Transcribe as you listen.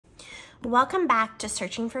Welcome back to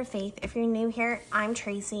Searching for Faith. If you're new here, I'm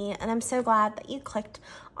Tracy, and I'm so glad that you clicked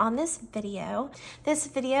on this video. This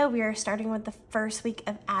video, we are starting with the first week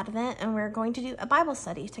of Advent, and we're going to do a Bible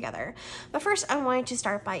study together. But first, I wanted to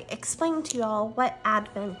start by explaining to y'all what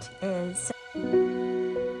Advent is.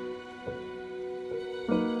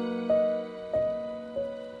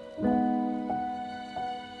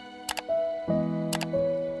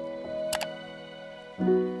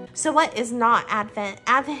 So what is not Advent?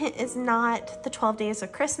 Advent is not the 12 days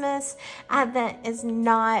of Christmas. Advent is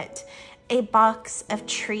not a box of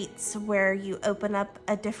treats where you open up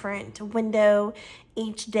a different window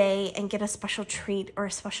each day and get a special treat or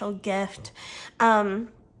a special gift.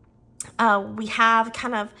 We have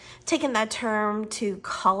kind of taken that term to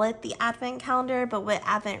call it the Advent calendar, but what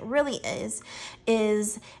Advent really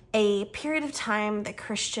is a period of time that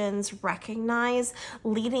Christians recognize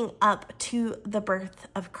leading up to the birth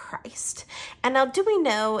of Christ. And now, do we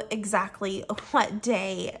know exactly what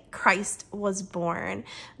day Christ was born?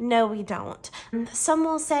 No, we don't. Some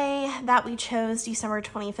will say that we chose December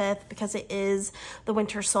 25th because it is the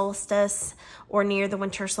winter solstice or near the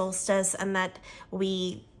winter solstice, and that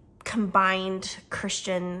we combined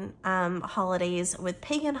Christian holidays with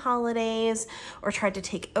pagan holidays or tried to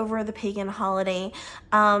take over the pagan holiday,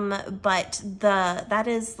 but that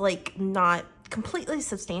is like not completely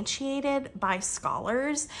substantiated by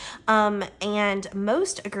scholars, and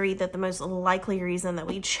most agree that the most likely reason that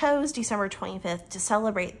we chose December 25th to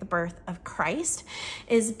celebrate the birth of Christ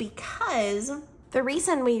is because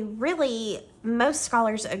most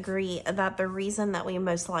scholars agree that the reason that we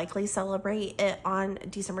most likely celebrate it on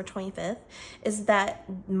December 25th is that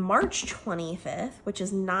March 25th, which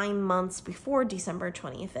is 9 months before December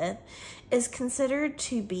 25th, is considered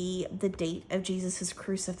to be the date of Jesus's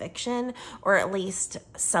crucifixion, or at least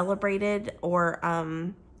celebrated or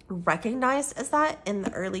recognized as that in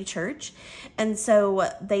the early church. And so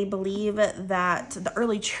they believe that the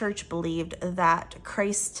early church believed that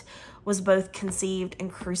Christ was both conceived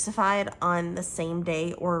and crucified on the same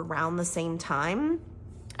day or around the same time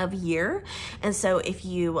of year. And so if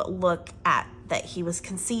you look at that he was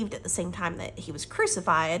conceived at the same time that he was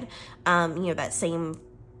crucified, that same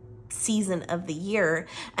season of the year,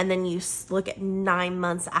 and then you look at 9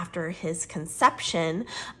 months after his conception,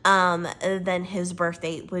 then his birth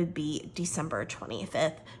date would be December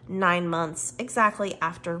 25th, 9 months exactly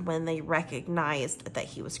after when they recognized that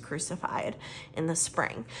he was crucified in the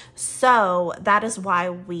spring. So that is why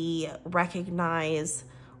we recognize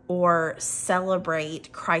or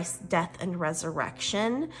celebrate Christ's death and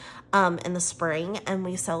resurrection in the spring, and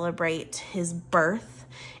we celebrate his birth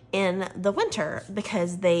in the winter,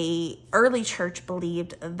 because the early church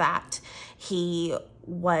believed that he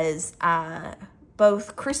was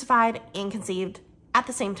both crucified and conceived at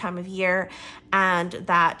the same time of year, and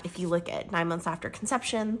that if you look at 9 months after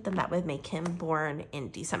conception, then that would make him born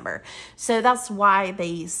in December. So that's why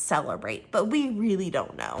they celebrate, but we really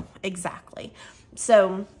don't know exactly.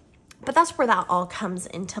 But that's where that all comes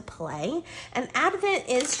into play. And Advent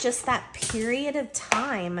is just that period of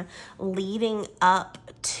time leading up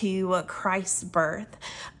to Christ's birth.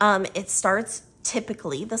 It starts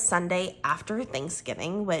typically the Sunday after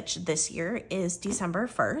Thanksgiving, which this year is December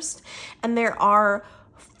 1st. And there are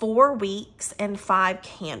 4 weeks and 5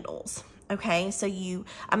 candles. Okay, so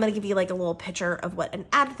I'm going to give you like a little picture of what an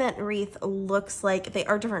Advent wreath looks like. They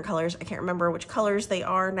are different colors. I can't remember which colors they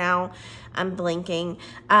are now. I'm blanking.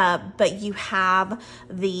 But you have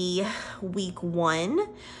the week 1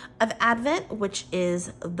 of Advent, which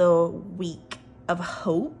is the week of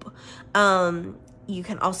hope. You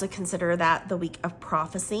can also consider that the week of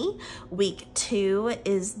prophecy. Week 2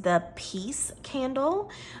 is the peace candle,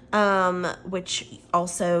 which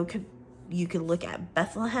also you could look at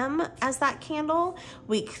Bethlehem as that candle.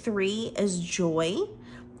 Week 3 is joy,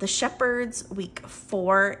 the shepherds. Week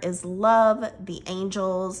 4 is love, the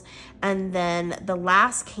angels. And then the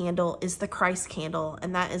last candle is the Christ candle,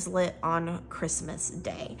 and that is lit on Christmas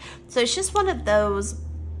Day. So it's just one of those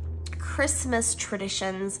Christmas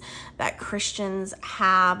traditions that Christians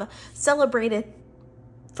have celebrated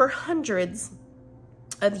for hundreds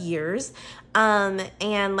of years.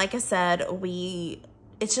 And like I said,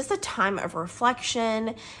 it's just a time of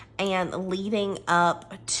reflection and leading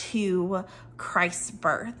up to Christ's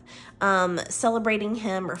birth, celebrating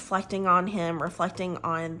him, reflecting on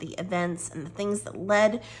the events and the things that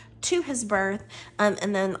led to his birth.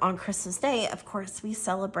 And then on Christmas Day, of course, we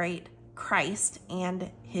celebrate Christ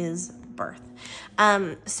and his birth.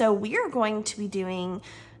 So we are going to be doing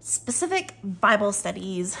specific Bible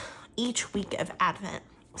studies each week of Advent.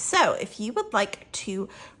 So if you would like to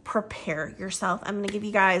prepare yourself, I'm going to give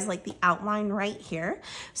you guys like the outline right here.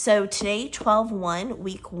 So today, 12/1,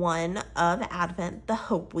 week 1 of Advent, the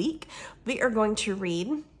Hope Week, we are going to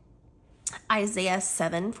read Isaiah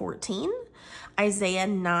 7:14, Isaiah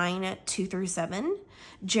 9:2-7,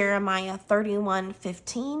 Jeremiah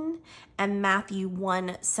 31:15, and Matthew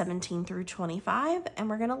 1:17-25, and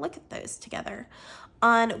we're going to look at those together.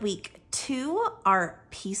 On week 2, our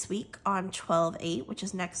Peace Week on 12/8, which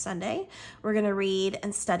is next Sunday, we're going to read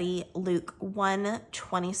and study Luke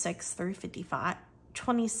 1:26-55,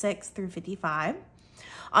 26-55.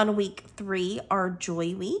 On week 3, our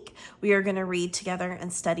Joy Week, we are going to read together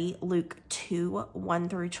and study Luke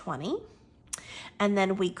 2:1-20. And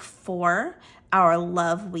then week 4, our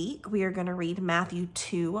Love Week, we are going to read Matthew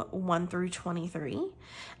 2:1-23.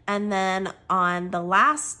 And then on the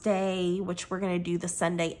last day, which we're going to do the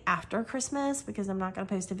Sunday after Christmas, because I'm not going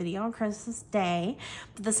to post a video on Christmas Day,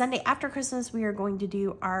 but the Sunday after Christmas, we are going to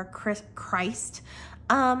do our Christ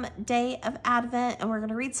day of Advent, and we're going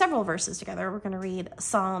to read several verses together. We're going to read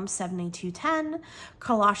Psalm 72:10,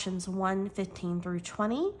 Colossians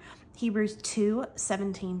 1:15-20, Hebrews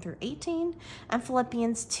 2:17-18, and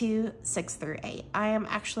Philippians 2:6-8. I am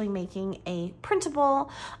actually making a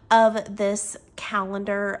printable of this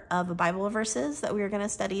calendar of Bible verses that we are going to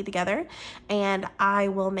study together, and I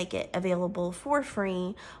will make it available for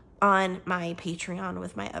free on my Patreon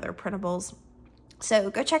with my other printables.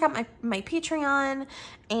 So go check out my Patreon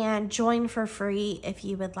and join for free if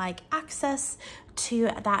you would like access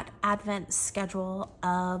to that Advent schedule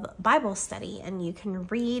of Bible study. And you can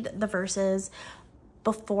read the verses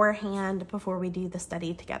beforehand before we do the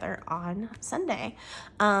study together on Sunday.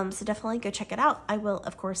 So definitely go check it out. I will,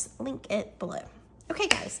 of course, link it below. Okay,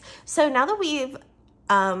 guys. So now that we've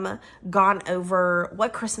gone over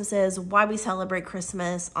what Christmas is, why we celebrate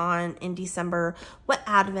Christmas in December, what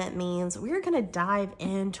Advent means, we're going to dive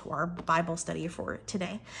into our Bible study for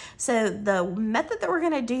today. So the method that we're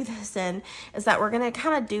going to do this in is that we're going to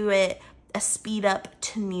kind of do it a speed up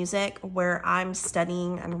to music where I'm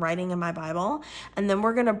studying and writing in my Bible, and then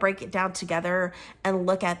we're going to break it down together and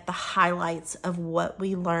look at the highlights of what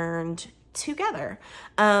we learned together.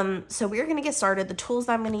 So we're going to get started. The tools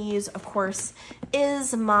that I'm going to use, of course,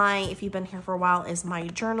 is if you've been here for a while, is my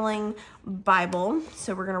journaling Bible.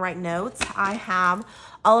 So we're going to write notes. I have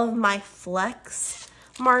all of my Flex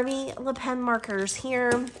Marvy Le Pen markers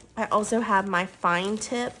here. I also have my fine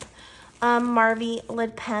tip Marvy Le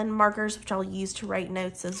Pen markers, which I'll use to write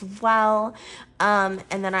notes as well. And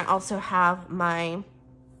then I also have my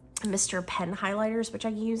Mr. Pen highlighters, which I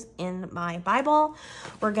use in my Bible.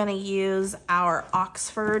 We're going to use our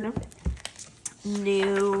Oxford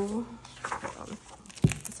New, hold on,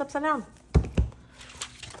 it's upside down.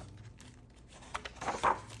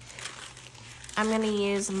 I'm going to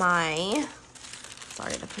use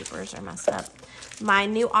sorry, the papers are messed up, my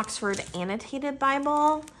New Oxford Annotated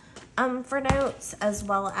Bible for notes, as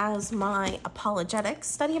well as my Apologetics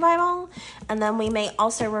Study Bible. And then we may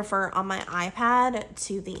also refer on my iPad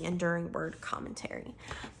to the Enduring Word Commentary.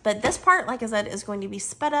 But this part, like I said, is going to be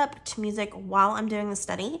sped up to music while I'm doing the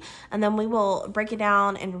study. And then we will break it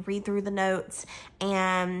down and read through the notes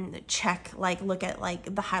and look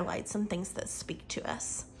at the highlights and things that speak to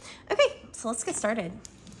us. Okay, so let's get started.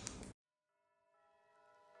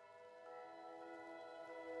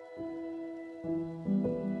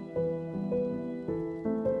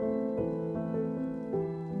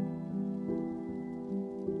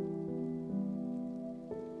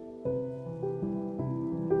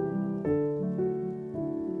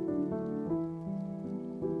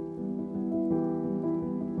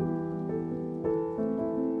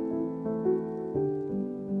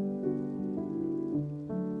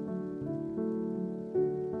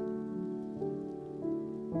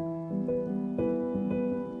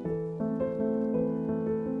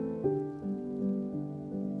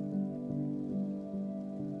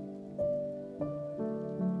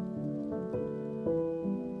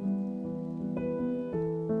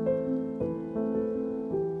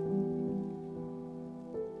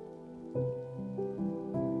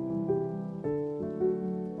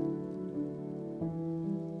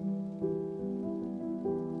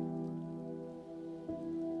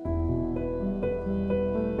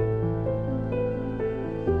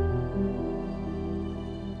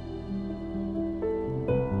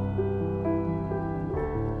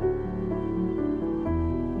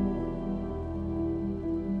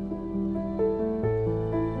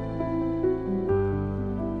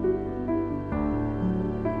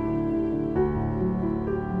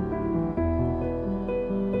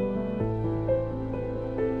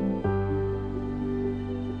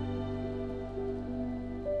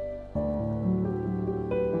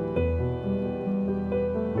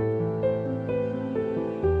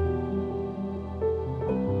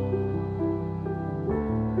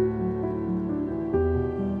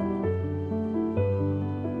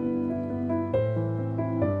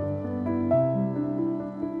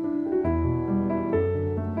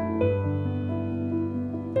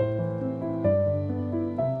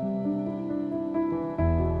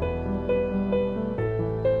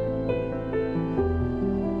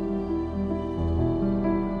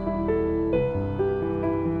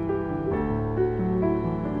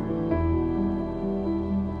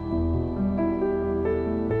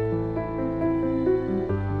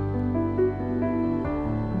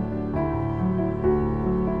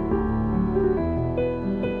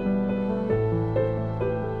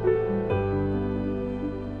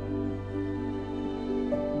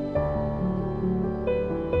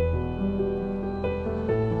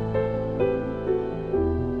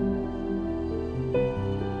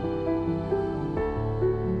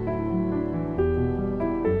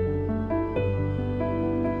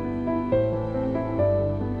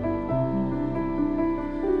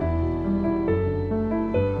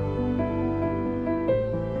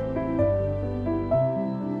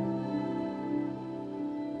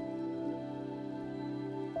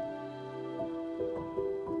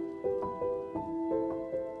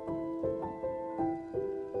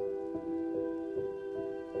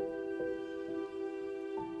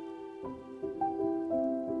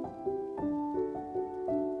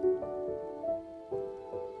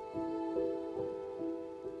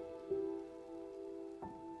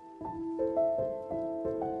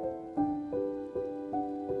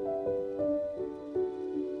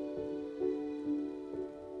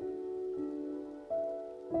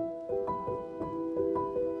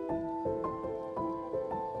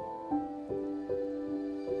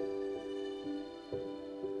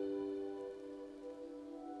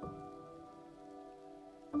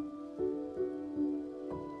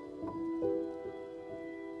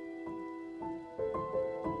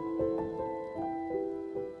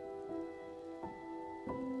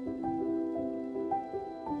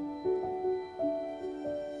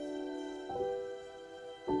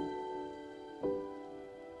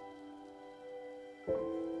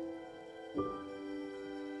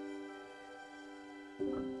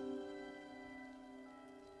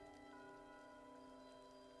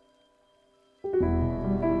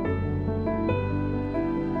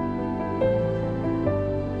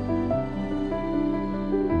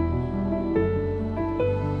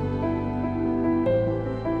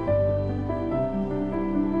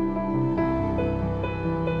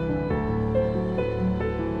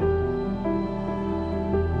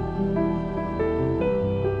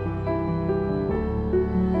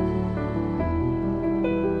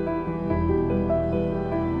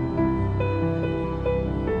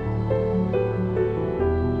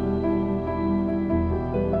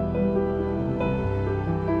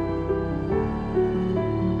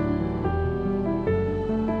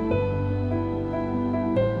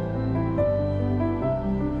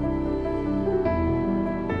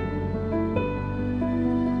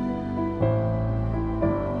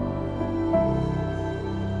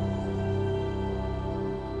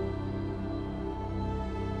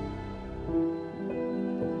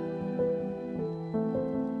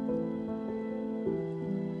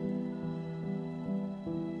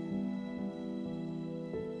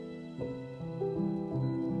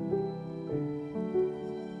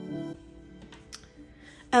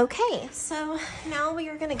 Okay, so now we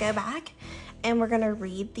are going to go back and we're going to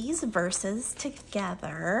read these verses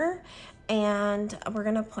together, and we're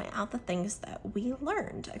going to point out the things that we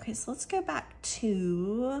learned. Okay, so let's go back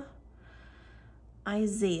to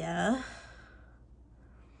Isaiah.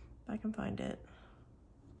 If I can find it.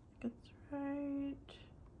 It's right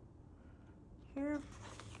here.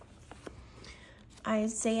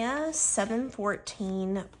 Isaiah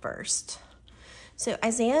 7:14 first. So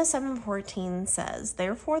Isaiah 7:14 says,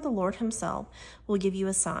 "Therefore the Lord himself will give you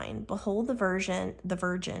a sign. Behold, the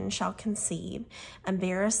virgin shall conceive and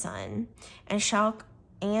bear a son, and shall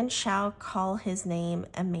call his name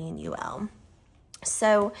Emmanuel."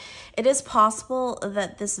 So it is possible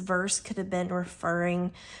that this verse could have been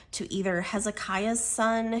referring to either Hezekiah's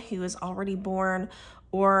son, who is already born,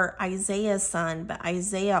 or Isaiah's son, but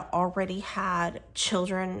Isaiah already had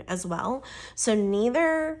children as well. So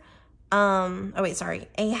neither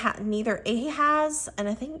neither Ahaz, and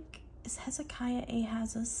I think, is Hezekiah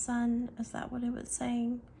Ahaz's son? Is that what it was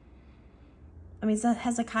saying? I mean, is that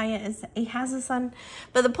Hezekiah is Ahaz's son?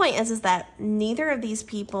 But the point is that neither of these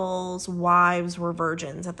people's wives were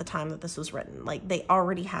virgins at the time that this was written. Like, they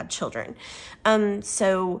already had children.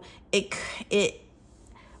 So the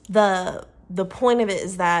point of it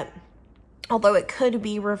is that although it could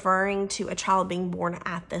be referring to a child being born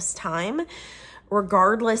at this time,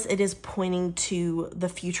 regardless, it is pointing to the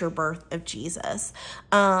future birth of Jesus.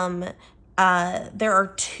 There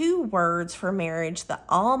are two words for marriage. The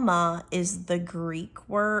Alma is the Greek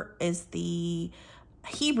word, is the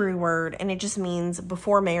Hebrew word, and it just means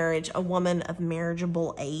before marriage, a woman of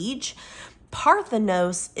marriageable age.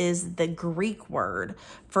 Parthenos is the Greek word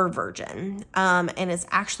for virgin, and it's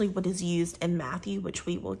actually what is used in Matthew, which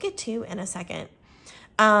we will get to in a second.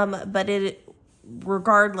 But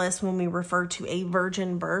regardless, when we refer to a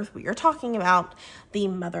virgin birth, we are talking about the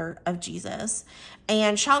mother of Jesus.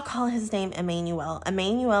 "And shall call his name Emmanuel."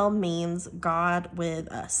 Emmanuel means God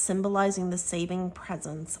with us, symbolizing the saving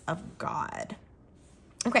presence of God.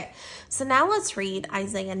 Okay, so now let's read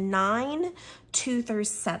Isaiah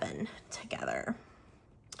 9:2-7 together.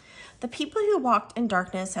 "The people who walked in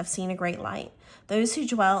darkness have seen a great light. Those who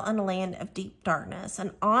dwell on a land of deep darkness,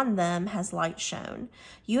 and on them has light shone.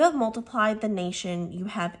 You have multiplied the nation, you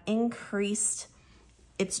have increased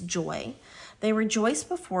its joy. They rejoice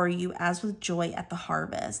before you as with joy at the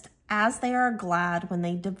harvest, as they are glad when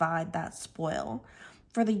they divide that spoil.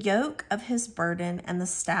 For the yoke of his burden and the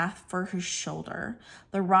staff for his shoulder,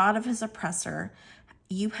 the rod of his oppressor,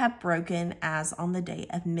 you have broken as on the day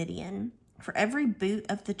of Midian. For every boot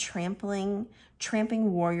of the tramping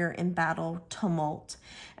warrior in battle tumult,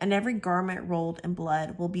 and every garment rolled in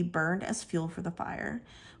blood will be burned as fuel for the fire.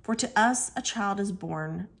 For to us a child is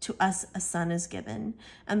born, to us a son is given,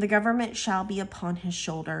 and the government shall be upon his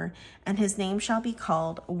shoulder, and his name shall be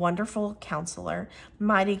called Wonderful Counselor,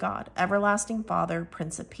 Mighty God, Everlasting Father,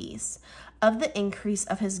 Prince of Peace. Of the increase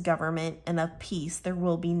of his government and of peace there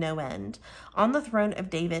will be no end, on the throne of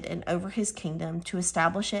David and over his kingdom, to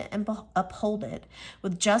establish it and uphold it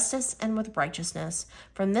with justice and with righteousness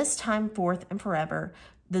from this time forth and forever.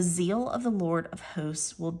 The zeal of the Lord of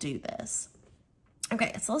hosts will do this."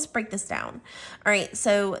 Okay, so let's break this down. All right,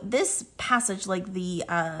 so this passage, like the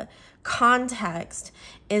context,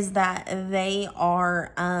 is that they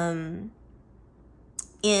are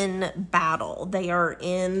in battle. They are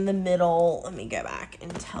in the middle. Let me go back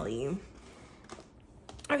and tell you.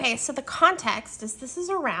 Okay, so the context is this is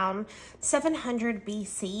around 700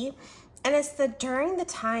 BC, and it's during the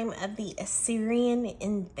time of the Assyrian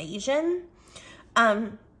invasion.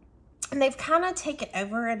 And they've kind of taken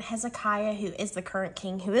over, and Hezekiah, who is the current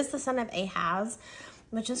king, who is the son of Ahaz,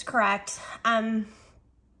 which is correct,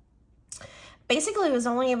 basically was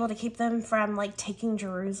only able to keep them from like taking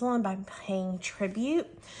Jerusalem by paying tribute.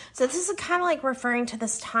 So this is kind of like referring to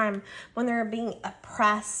this time when they're being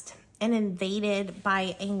oppressed and invaded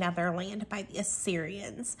by another land, by the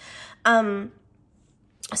Assyrians.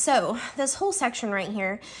 So this whole section right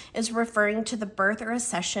here is referring to the birth or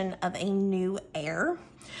accession of a new heir.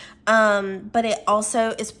 But it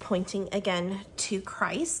also is pointing again to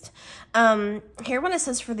Christ. Here when it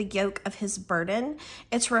says for the yoke of his burden,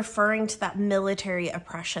 it's referring to that military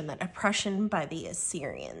oppression, that oppression by the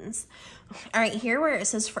Assyrians. All right, here where it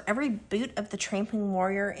says for every boot of the tramping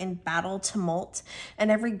warrior in battle tumult, and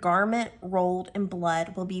every garment rolled in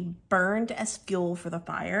blood will be burned as fuel for the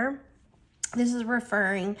fire. This is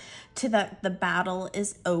referring to that the battle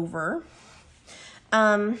is over.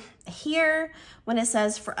 Here, when it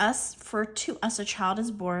says, for to us a child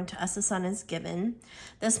is born, to us a son is given,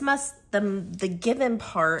 the given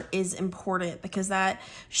part is important because that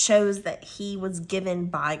shows that he was given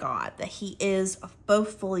by God, that he is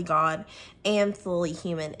both fully God and fully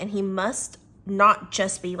human. And he must not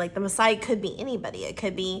just be like the Messiah could be anybody. It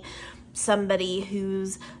could be somebody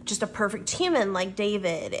who's just a perfect human like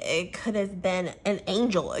David. It could have been an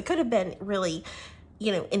angel. It could have been really,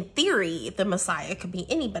 in theory, the Messiah could be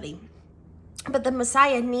anybody. But the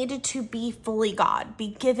Messiah needed to be fully God, be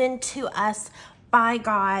given to us by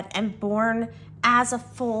God and born as a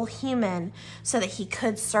full human so that he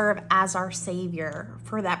could serve as our savior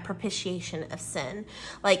for that propitiation of sin.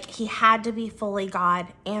 Like, he had to be fully God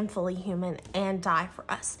and fully human and die for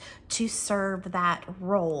us to serve that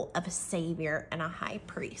role of a savior and a high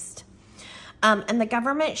priest. And the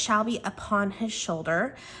government shall be upon his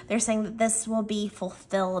shoulder. They're saying that this will be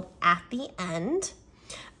fulfilled at the end.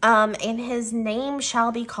 And his name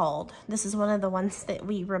shall be called. This is one of the ones that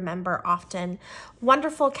we remember often.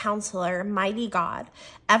 Wonderful Counselor, Mighty God,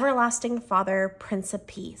 Everlasting Father, Prince of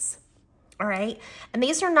Peace. All right. And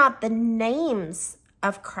these are not the names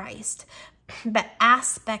of Christ, but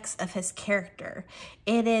aspects of his character.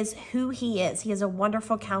 It is who he is. He is a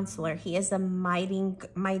wonderful counselor. He is a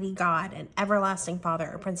mighty God, an everlasting Father,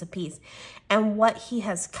 a Prince of Peace, and what he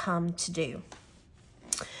has come to do.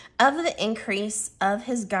 Of the increase of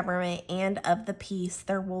his government and of the peace,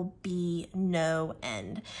 there will be no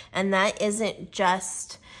end. And that isn't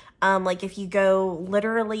just like if you go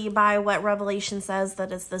literally by what Revelation says,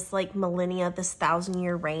 that it's this like millennia, this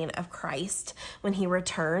 1,000-year reign of Christ when he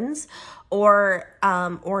returns, or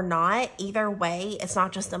not. Either way, it's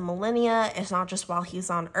not just a millennia. It's not just while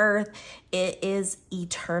he's on earth. It is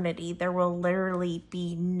eternity. There will literally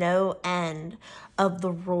be no end of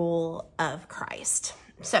the rule of Christ.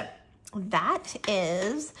 So that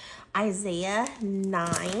is Isaiah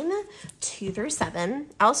 9, 2 through 7.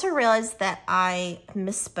 I also realized that I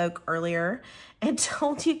misspoke earlier and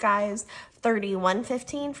told you guys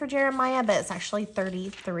 31:15 for Jeremiah, but it's actually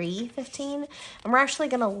 33:15. And we're actually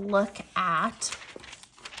going to look at,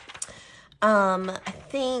 I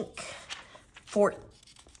think,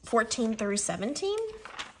 14 through 17.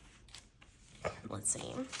 Let's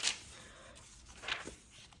see.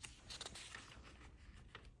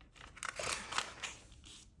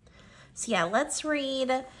 So yeah, let's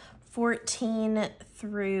read 14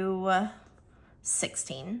 through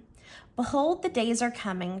 16. Behold, the days are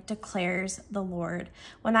coming, declares the Lord,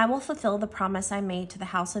 when I will fulfill the promise I made to the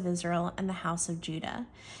house of Israel and the house of Judah.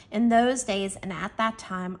 In those days and at that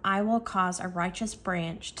time, I will cause a righteous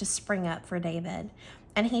branch to spring up for David,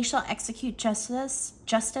 and he shall execute justice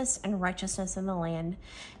and righteousness in the land.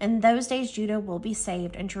 In those days Judah will be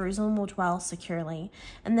saved, and Jerusalem will dwell securely.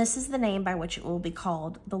 And this is the name by which it will be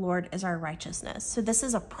called: the Lord is our righteousness. So this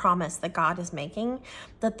is a promise that God is making,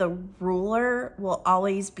 that the ruler will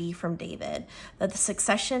always be from David, that the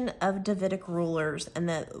succession of Davidic rulers, and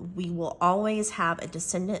that we will always have a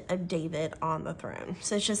descendant of David on the throne.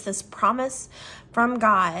 So it's just this promise from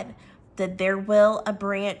God that there will a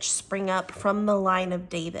branch spring up from the line of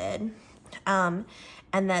David, and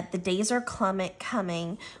that the days are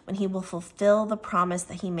coming when he will fulfill the promise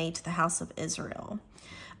that he made to the house of Israel.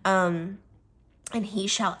 And he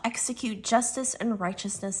shall execute justice and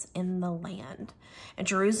righteousness in the land. And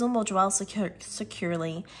Jerusalem will dwell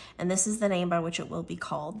securely, and this is the name by which it will be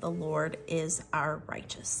called: the Lord is our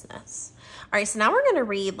righteousness. All right, so now we're going to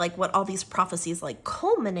read like what all these prophecies like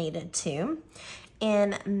culminated to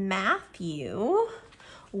in Matthew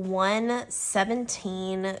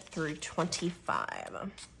 1:17 through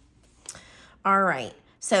 25. All right,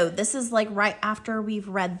 so this is like right after we've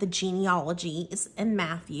read the genealogies in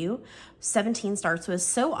Matthew. 17 starts with,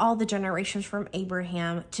 so all the generations from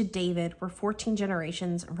Abraham to David were 14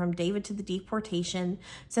 generations, and from David to the deportation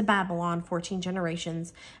to Babylon 14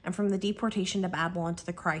 generations, and from the deportation to Babylon to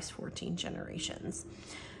the Christ 14 generations.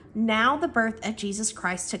 Now the birth of Jesus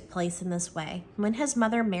Christ took place in this way. When his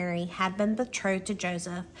mother Mary had been betrothed to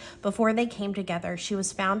Joseph, before they came together, she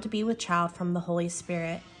was found to be with child from the Holy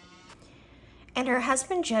Spirit. And her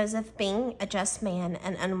husband Joseph, being a just man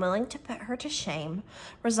and unwilling to put her to shame,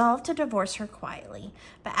 resolved to divorce her quietly.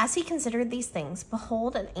 But as he considered these things,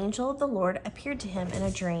 behold, an angel of the Lord appeared to him in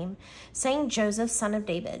a dream, saying, Joseph, son of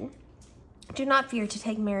David, do not fear to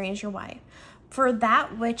take Mary as your wife, for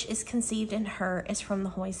that which is conceived in her is from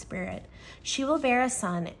the Holy Spirit. She will bear a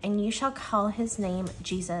son, and you shall call his name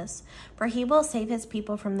Jesus, for he will save his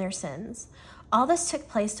people from their sins. All this took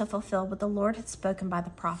place to fulfill what the Lord had spoken by the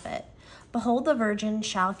prophet. Behold, the virgin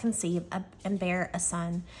shall conceive and bear a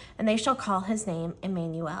son, and they shall call his name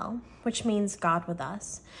Emmanuel, which means God with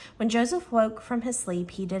us. When Joseph woke from his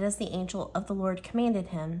sleep, he did as the angel of the Lord commanded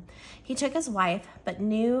him. He took his wife, but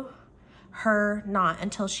knew her not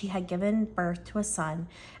until she had given birth to a son,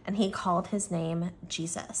 and he called his name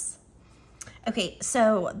Jesus. Okay,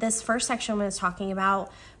 so this first section was talking about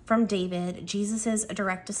from David. Jesus is a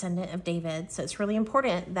direct descendant of David, so it's really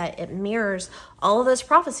important that it mirrors all of those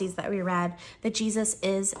prophecies that we read, that Jesus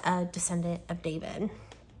is a descendant of David.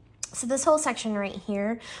 So this whole section right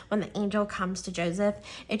here, when the angel comes to Joseph,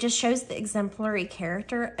 it just shows the exemplary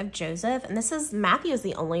character of Joseph. And Matthew is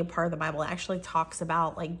the only part of the Bible that actually talks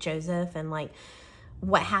about like Joseph and like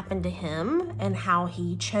what happened to him and how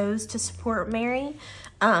he chose to support Mary.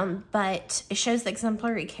 But it shows the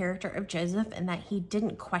exemplary character of Joseph and that he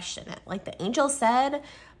didn't question it. Like the angel said,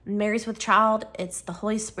 Mary's with child, it's the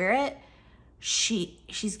Holy Spirit.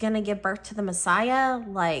 She's gonna give birth to the Messiah.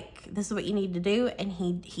 Like, this is what you need to do. And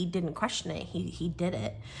he didn't question it. He did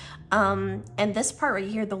it. And this part right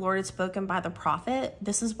here, the Lord had spoken by the prophet.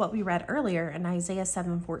 This is what we read earlier in Isaiah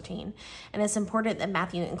 7:14. And it's important that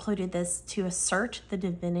Matthew included this to assert the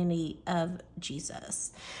divinity of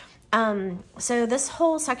Jesus. So this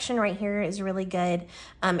whole section right here is really good.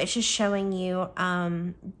 It's just showing you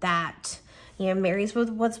that, you know, Mary's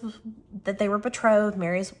that they were betrothed.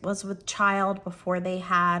 Mary's was with child before they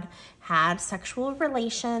had sexual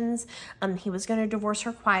relations. He was going to divorce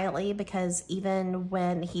her quietly, because even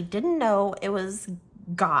when he didn't know it was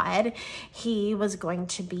God, he was going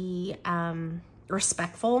to be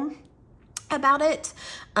respectful about it.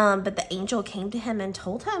 But the angel came to him and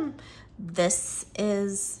told him, this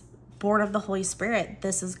is born of the Holy Spirit.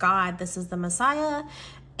 This is God. This is the Messiah.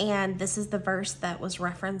 And this is the verse that was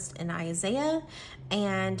referenced in Isaiah.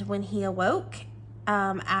 And when he awoke,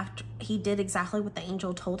 after he did exactly what the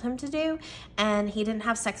angel told him to do, and he didn't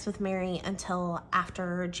have sex with Mary until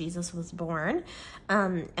after Jesus was born.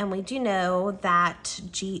 And we do know that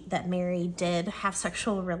that Mary did have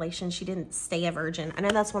sexual relations. She didn't stay a virgin. I know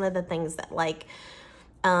that's one of the things that, like,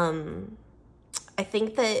 I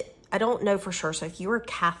think that, I don't know for sure, so if you were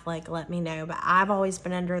Catholic, let me know, but I've always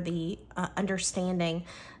been under the understanding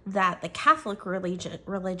that the Catholic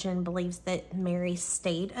religion believes that Mary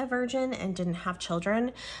stayed a virgin and didn't have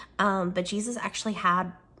children, but Jesus actually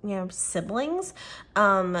had, you know, siblings.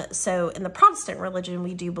 So in the Protestant religion,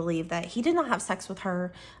 we do believe that he did not have sex with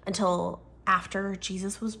her until after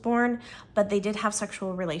Jesus was born, but they did have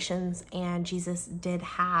sexual relations, and Jesus did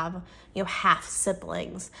have, you know, half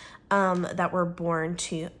siblings that were born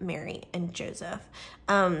to Mary and Joseph.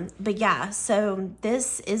 But yeah, so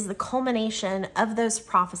this is the culmination of those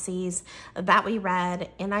prophecies that we read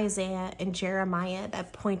in Isaiah and Jeremiah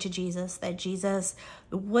that point to Jesus, that Jesus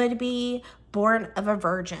would be born of a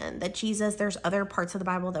virgin, that Jesus, there's other parts of the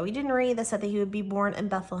Bible that we didn't read that said that he would be born in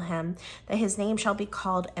Bethlehem, that his name shall be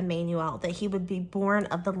called Emmanuel, that he would be born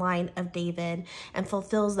of the line of David, and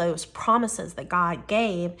fulfills those promises that God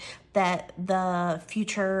gave, that the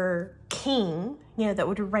future king, you know, that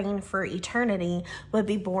would reign for eternity would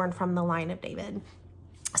be born from the line of David.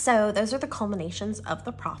 So those are the culminations of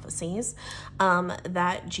the prophecies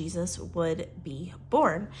that Jesus would be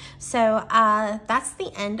born. So that's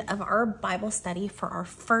the end of our Bible study for our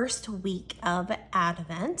first week of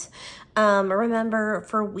Advent. Remember,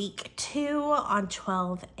 for week 2 on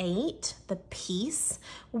 12/8, the Peace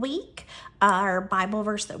Week, our Bible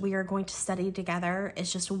verse that we are going to study together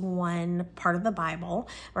is just one part of the Bible.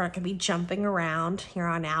 We're not going to be jumping around here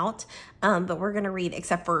on out, but we're going to read,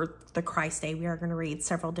 except for the Christ Day, we are going to read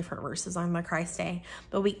several different verses on the Christ Day.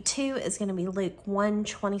 But week 2 is going to be Luke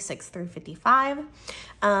 1:26 through 55.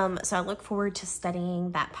 So I look forward to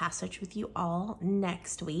studying that passage with you all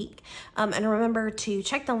next week. And remember to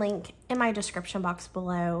check the link in my description box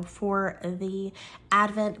below for the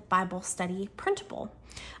Advent Bible Study printable.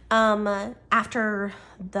 After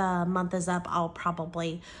the month is up, I'll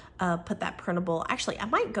probably put that printable. Actually, I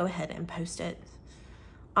might go ahead and post it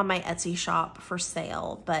on my Etsy shop for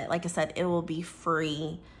sale, but like I said, it will be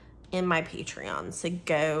free in my Patreon. So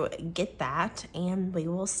go get that, and we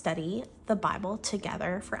will study the Bible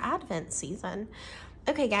together for Advent season.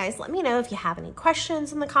 Okay, guys, let me know if you have any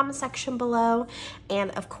questions in the comment section below.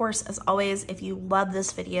 And of course, as always, if you love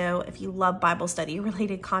this video, if you love Bible study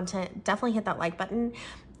related content, definitely hit that like button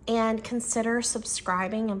and consider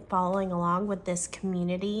subscribing and following along with this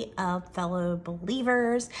community of fellow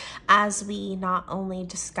believers as we not only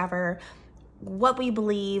discover what we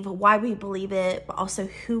believe, why we believe it, but also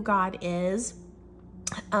who God is,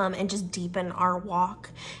 and just deepen our walk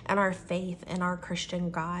and our faith in our Christian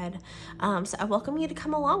God. So I welcome you to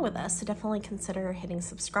come along with us. So definitely consider hitting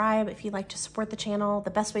subscribe if you'd like to support the channel.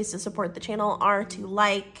 The best ways to support the channel are to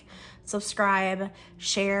like, subscribe,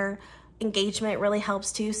 share. Engagement really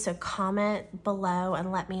helps too, so comment below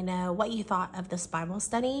and let me know what you thought of this Bible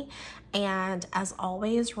study. And as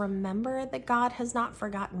always, remember that God has not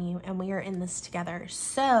forgotten you and we are in this together.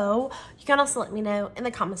 So you can also let me know in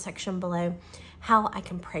the comment section below how I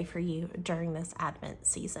can pray for you during this Advent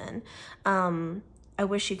season. I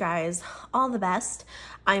wish you guys all the best.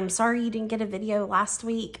 I'm sorry you didn't get a video last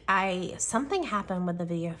week. Something happened with the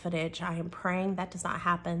video footage. I am praying that does not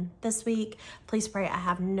happen this week. Please pray I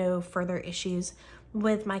have no further issues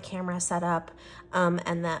with my camera setup,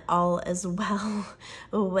 and that all is well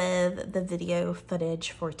with the video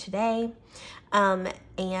footage for today,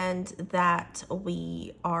 and that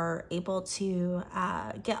we are able to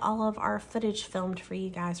get all of our footage filmed for you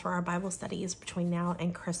guys for our Bible studies between now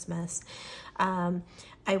and Christmas.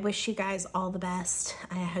 I wish you guys all the best.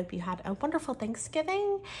 I hope you had a wonderful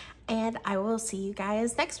Thanksgiving, and I will see you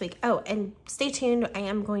guys next week. Oh, and stay tuned. I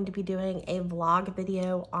am going to be doing a vlog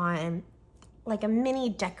video on like a mini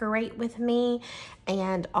decorate with me,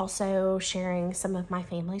 and also sharing some of my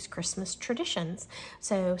family's Christmas traditions.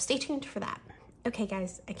 So stay tuned for that. Okay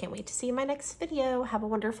guys, I can't wait to see you in my next video. Have a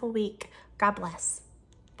wonderful week. God bless.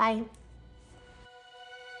 Bye.